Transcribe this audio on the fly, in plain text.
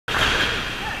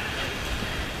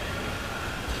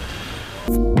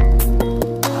Hey,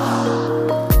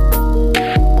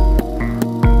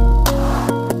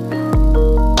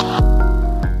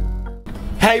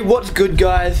 what's good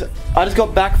guys? I just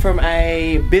got back from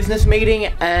a business meeting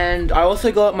and I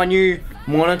also got my new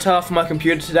monitor for my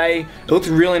computer today. It looks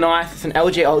really nice. It's an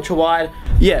LG ultra wide.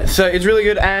 Yeah, so it's really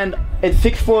good and it's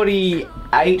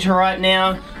 6:48 right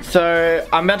now. So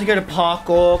I'm about to go to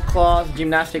parkour class,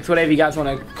 gymnastics, whatever you guys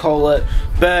want to call it.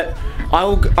 But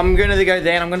I'm going to go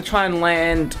there and I'm going to try and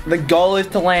land, the goal is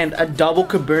to land a double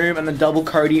Kaboom and a double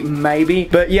Cody maybe.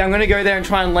 But yeah, I'm going to go there and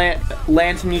try and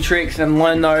land some new tricks and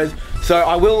learn those. So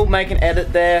I will make an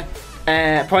edit there,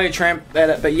 and probably a tramp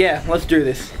edit, but yeah, let's do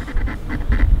this.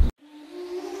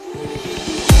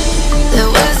 There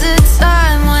was a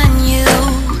time when you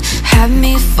had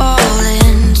me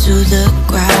falling to the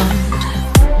ground,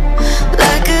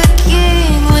 like a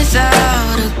king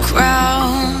without a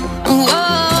crown.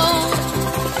 Whoa,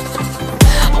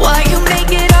 why you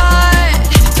make it hard?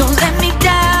 Don't let me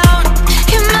down.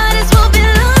 You might as well be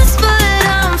lost, but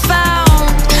I'm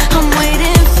found. I'm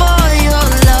waiting for your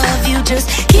love. You just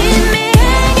keep me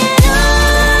hanging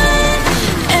on,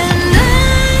 and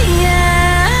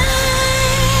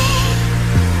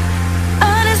I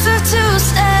deserve to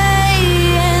stay,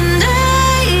 and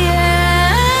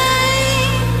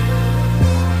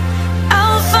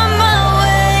I'll find my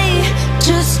way.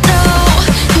 Just know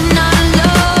you're not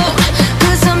alone,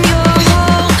 'cause I'm your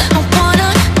home. I wanna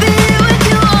be with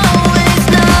you always.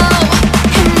 Know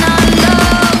you're not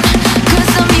alone,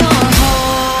 'cause I'm your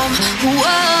home.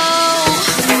 Whoa.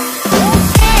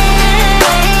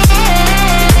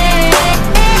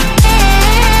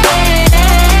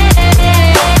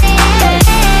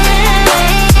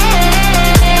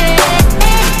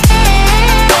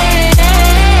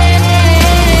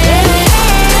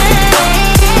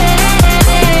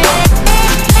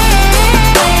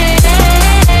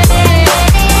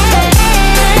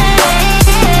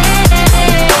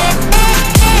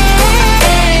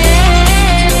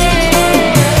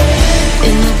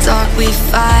 In the dark we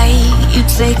fight. You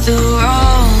take the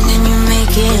wrong and you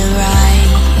make it right.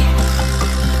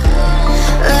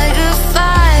 Like a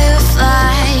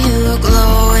firefly, you are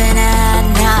glowing at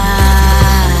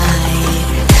night.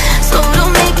 So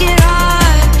don't make it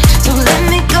hard, don't let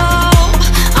me go.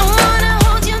 I wanna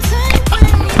hold you tight when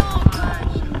you're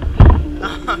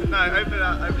gone. No, open it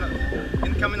up,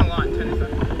 and come in the line, turn this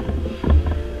up.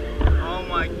 Oh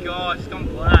my gosh, it's gone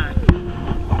black.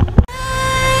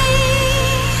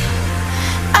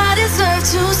 I deserve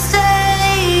to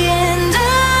stay, and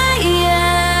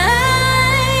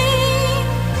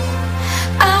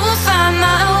I will find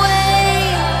my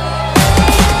way.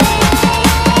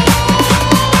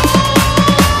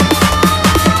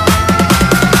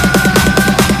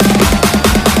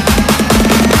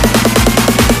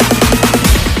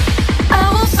 I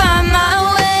will find my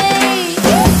way.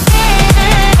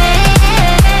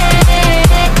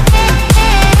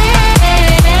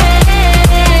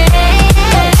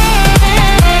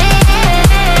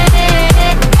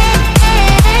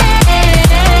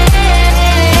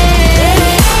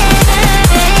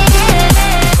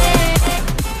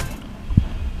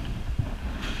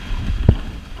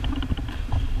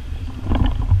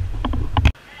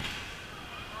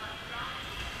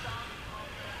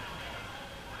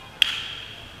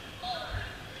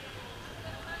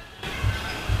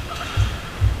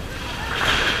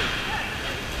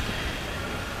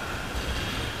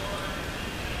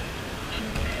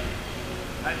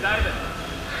 Hey David,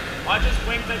 I just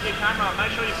winked at your camera.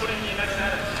 Make sure you put in your next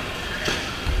edit.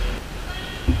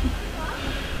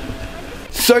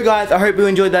 So guys, I hope you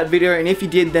enjoyed that video, and if you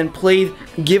did, then please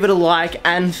give it a like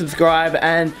and subscribe,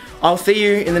 and I'll see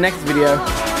you in the next video.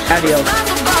 Adios.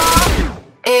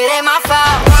 It ain't my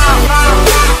fault.